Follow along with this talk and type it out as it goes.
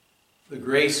The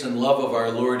grace and love of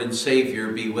our Lord and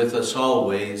Savior be with us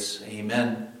always.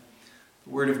 Amen.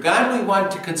 The Word of God we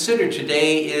want to consider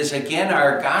today is again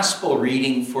our gospel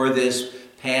reading for this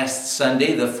past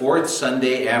Sunday, the fourth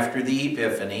Sunday after the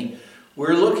Epiphany.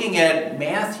 We're looking at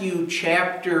Matthew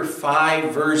chapter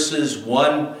 5, verses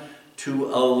 1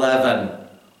 to 11,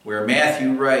 where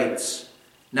Matthew writes,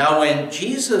 "Now when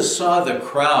Jesus saw the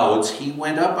crowds, he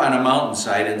went up on a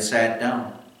mountainside and sat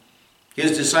down.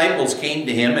 His disciples came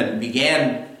to him and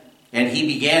he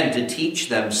began to teach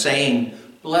them, saying,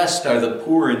 'Blessed are the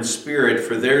poor in spirit,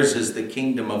 for theirs is the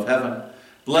kingdom of heaven.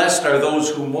 Blessed are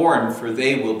those who mourn, for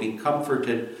they will be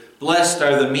comforted. Blessed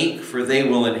are the meek, for they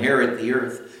will inherit the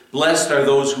earth. Blessed are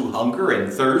those who hunger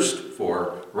and thirst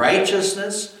for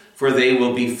righteousness, for they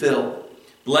will be filled.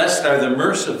 Blessed are the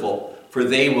merciful, for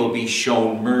they will be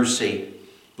shown mercy.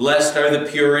 Blessed are the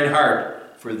pure in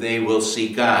heart, for they will see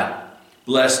God.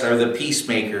 Blessed are the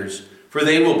peacemakers, for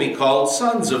they will be called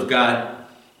sons of God.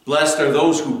 Blessed are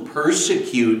those who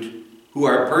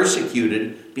are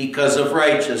persecuted because of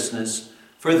righteousness,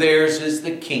 for theirs is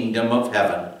the kingdom of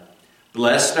heaven.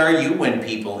 Blessed are you when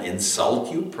people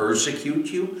insult you,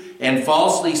 persecute you, and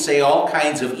falsely say all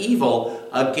kinds of evil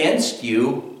against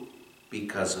you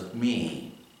because of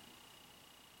me.'"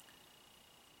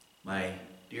 My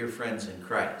dear friends in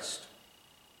Christ,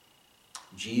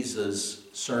 Jesus'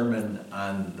 Sermon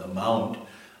on the Mount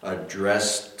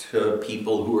addressed to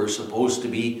people who are supposed to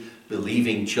be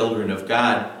believing children of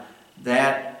God,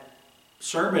 that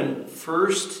sermon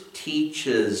first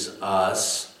teaches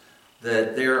us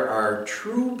that there are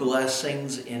true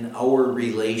blessings in our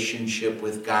relationship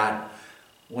with God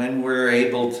when we're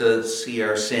able to see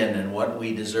our sin and what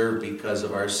we deserve because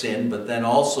of our sin, but then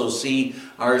also see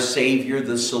our Savior,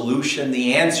 the solution,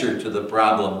 the answer to the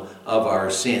problem of our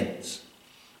sins.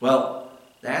 Well,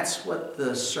 that's what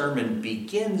the sermon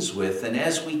begins with, and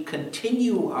as we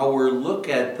continue our look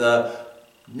at the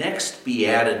next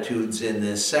Beatitudes in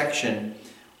this section,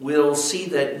 we'll see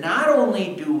that not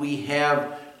only do we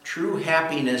have true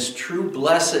happiness, true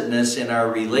blessedness in our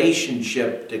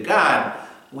relationship to God,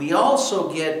 we also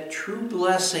get true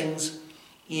blessings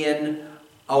in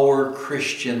our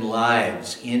Christian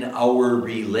lives, in our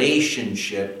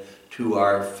relationship to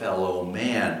our fellow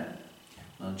man.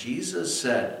 Well, Jesus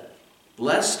said,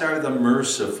 "Blessed are the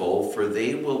merciful, for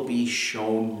they will be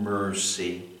shown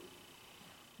mercy."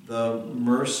 The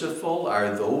merciful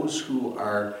are those who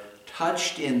are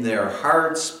touched in their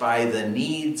hearts by the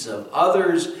needs of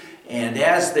others, and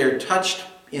as they're touched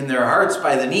in their hearts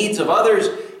by the needs of others,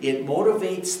 it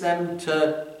motivates them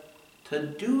to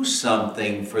do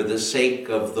something for the sake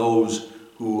of those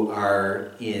who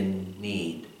are in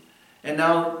need. And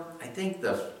now, I think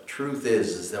the truth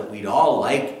is that we'd all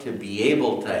like to be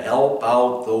able to help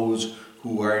out those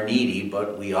who are needy,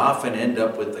 but we often end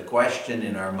up with the question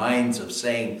in our minds of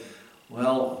saying,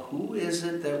 well, who is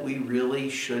it that we really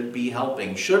should be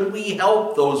helping? Should we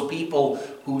help those people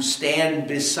who stand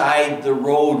beside the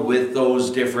road with those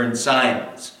different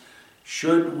signs?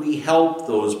 Should we help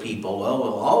those people? Well,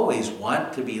 we'll always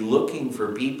want to be looking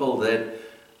for people that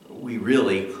we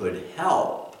really could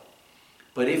help.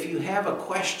 But if you have a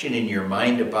question in your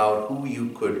mind about who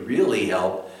you could really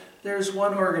help, there's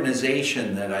one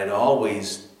organization that I'd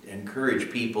always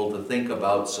encourage people to think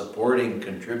about supporting,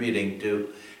 contributing to,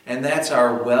 and that's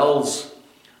our WELS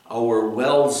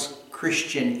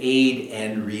Christian Aid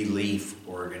and Relief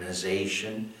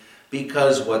Organization.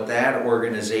 Because what that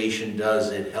organization does,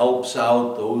 it helps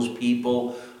out those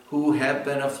people who have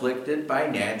been afflicted by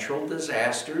natural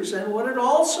disasters, and what it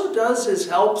also does is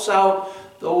helps out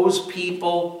those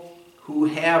people who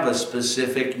have a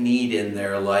specific need in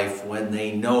their life when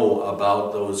they know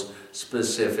about those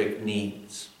specific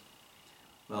needs.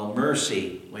 Well,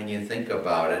 mercy, when you think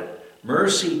about it,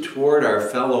 mercy toward our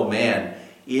fellow man,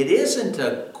 it isn't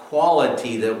a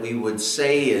quality that we would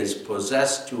say is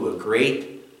possessed to a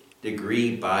great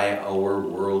degree by our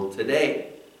world today.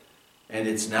 And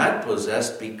it's not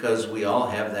possessed because we all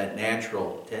have that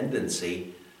natural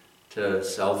tendency to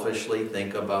selfishly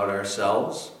think about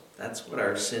ourselves. That's what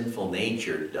our sinful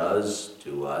nature does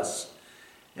to us.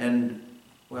 And,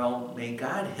 well, may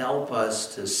God help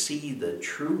us to see the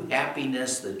true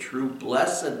happiness, the true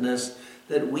blessedness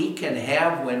that we can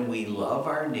have when we love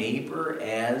our neighbor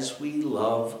as we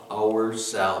love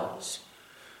ourselves.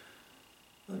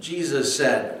 Well, Jesus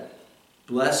said,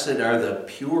 "Blessed are the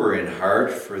pure in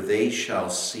heart, for they shall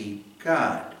see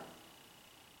God."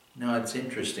 Now it's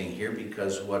interesting here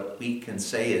because what we can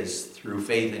say is through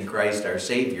faith in Christ our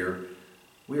Savior,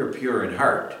 we are pure in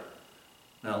heart.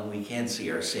 Now we can't see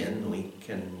our sin, we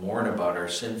can mourn about our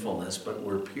sinfulness, but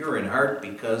we're pure in heart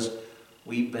because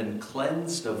we've been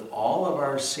cleansed of all of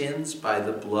our sins by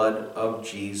the blood of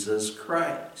Jesus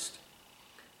Christ.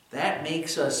 That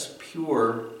makes us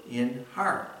pure in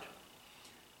heart.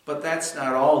 But that's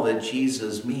not all that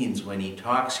Jesus means when he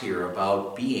talks here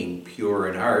about being pure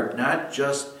in heart. Not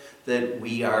just that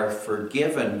we are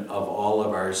forgiven of all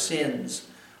of our sins,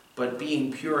 but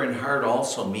being pure in heart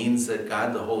also means that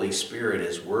God the Holy Spirit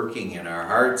is working in our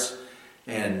hearts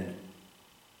and,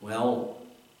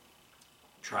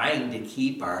 trying to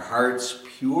keep our hearts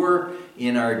pure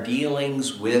in our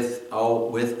dealings with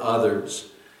others.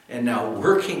 And now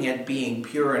working at being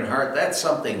pure in heart, that's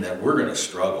something that we're going to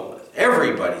struggle with.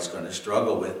 Everybody's going to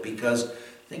struggle with, because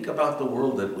think about the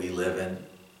world that we live in.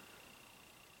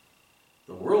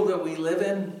 The world that we live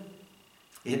in,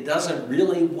 it doesn't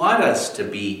really want us to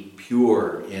be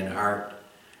pure in heart.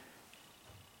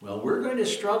 Well, we're going to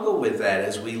struggle with that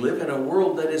as we live in a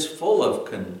world that is full of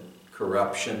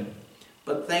corruption.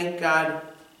 But thank God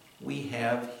we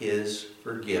have his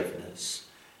forgiveness.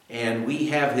 And we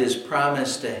have his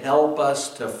promise to help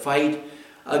us to fight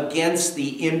against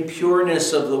the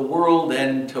impureness of the world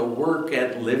and to work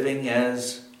at living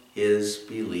as his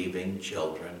believing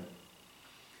children.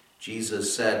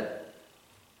 Jesus said,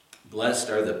 "Blessed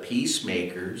are the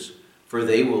peacemakers, for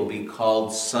they will be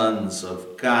called sons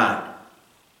of God."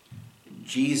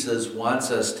 Jesus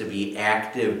wants us to be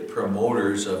active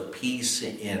promoters of peace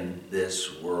in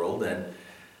this world. And,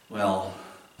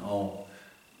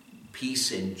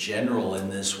 peace in general in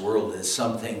this world is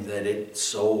something that it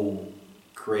so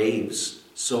craves,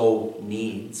 so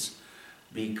needs,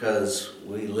 because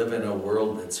we live in a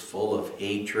world that's full of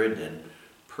hatred and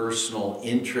personal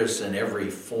interest in every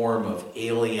form of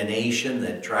alienation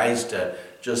that tries to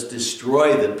just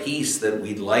destroy the peace that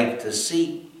we'd like to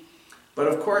see. But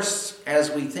of course, as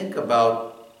we think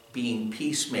about being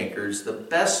peacemakers, the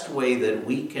best way that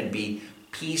we can be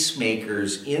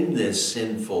peacemakers in this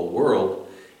sinful world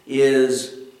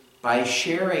is by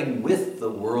sharing with the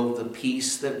world the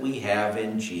peace that we have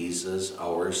in Jesus,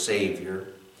 our Savior.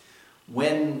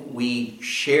 When we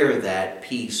share that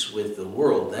peace with the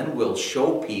world, then we'll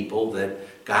show people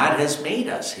that God has made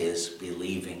us his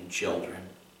believing children.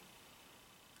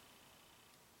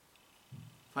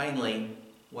 Finally,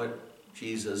 what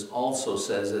Jesus also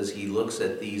says as he looks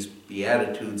at these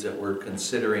Beatitudes that we're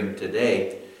considering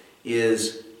today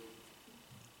is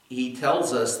he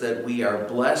tells us that we are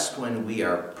blessed when we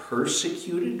are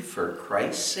persecuted for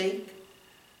Christ's sake.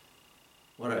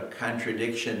 What a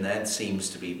contradiction that seems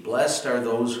to be. Blessed are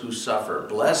those who suffer.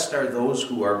 Blessed are those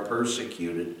who are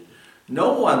persecuted.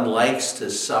 No one likes to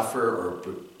suffer or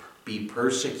be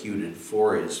persecuted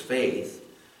for his faith.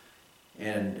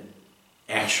 And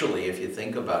actually, if you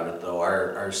think about it, though,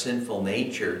 our sinful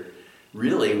nature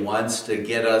really wants to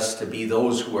get us to be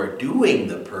those who are doing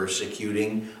the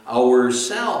persecuting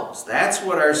ourselves. That's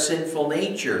what our sinful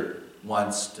nature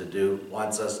wants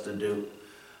us to do.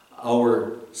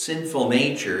 Our sinful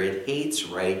nature, it hates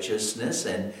righteousness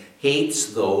and hates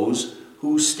those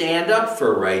who stand up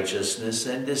for righteousness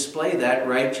and display that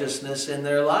righteousness in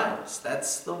their lives.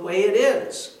 That's the way it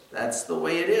is. That's the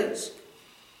way it is.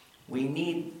 We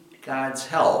need God's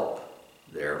help,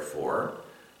 therefore,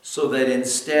 so that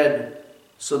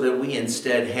we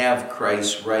instead have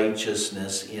Christ's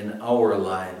righteousness in our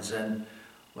lives. And,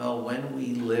 when we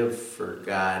live for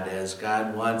God as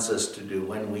God wants us to do,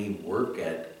 when we work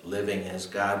at living as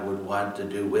God would want to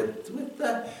do with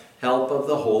the help of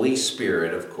the Holy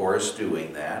Spirit, of course,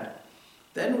 doing that,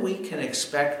 then we can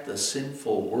expect the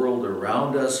sinful world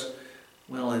around us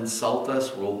will insult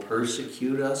us, will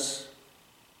persecute us.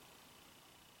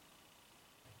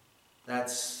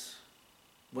 That's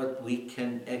what we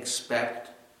can expect.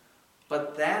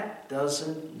 But that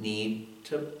doesn't need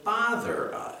to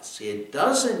bother us. It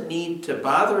doesn't need to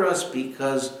bother us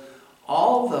because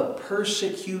all the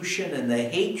persecution and the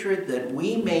hatred that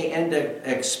we may end up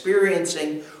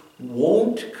experiencing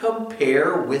won't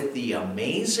compare with the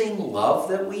amazing love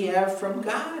that we have from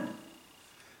God.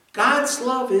 God's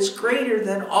love is greater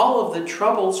than all of the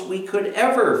troubles we could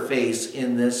ever face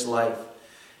in this life.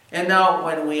 And now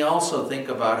when we also think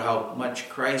about how much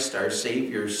Christ our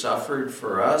Savior suffered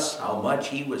for us, how much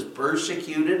he was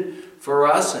persecuted for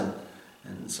us,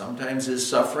 and sometimes his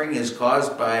suffering is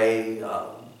caused by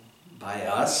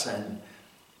us and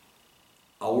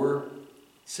our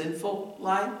sinful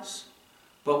lives.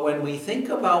 But when we think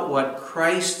about what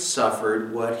Christ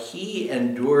suffered, what he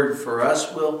endured for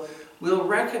us, we'll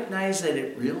recognize that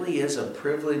it really is a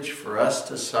privilege for us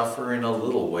to suffer in a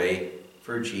little way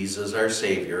for Jesus our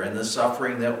Savior. And the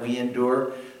suffering that we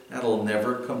endure, that'll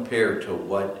never compare to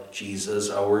what Jesus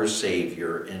our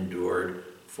Savior endured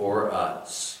for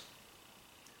us.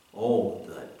 Oh,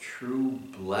 the true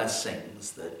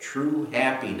blessings, the true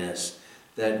happiness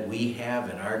that we have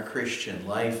in our Christian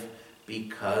life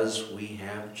because we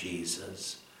have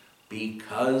Jesus,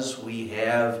 because we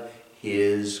have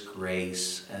His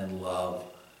grace and love.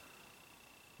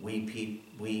 We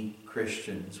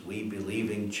Christians, we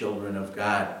believing children of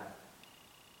God,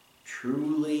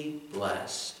 truly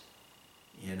blessed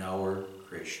in our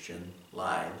Christian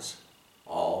lives,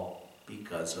 all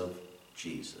because of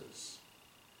Jesus.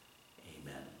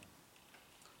 Amen.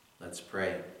 Let's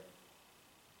pray.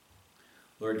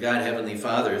 Lord God, Heavenly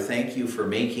Father, thank you for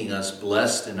making us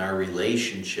blessed in our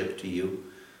relationship to you.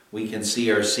 We can see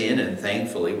our sin, and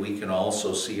thankfully we can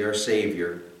also see our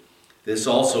Savior. This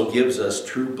also gives us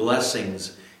true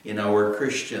blessings in our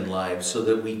Christian lives so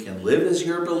that we can live as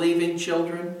your believing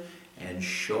children and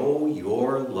show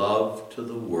your love to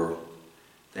the world.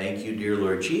 Thank you, dear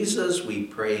Lord Jesus. We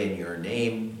pray in your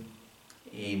name.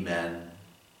 Amen.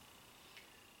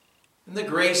 And the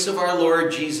grace of our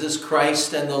Lord Jesus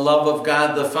Christ and the love of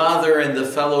God the Father and the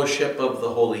fellowship of the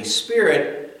Holy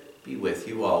Spirit be with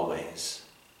you always.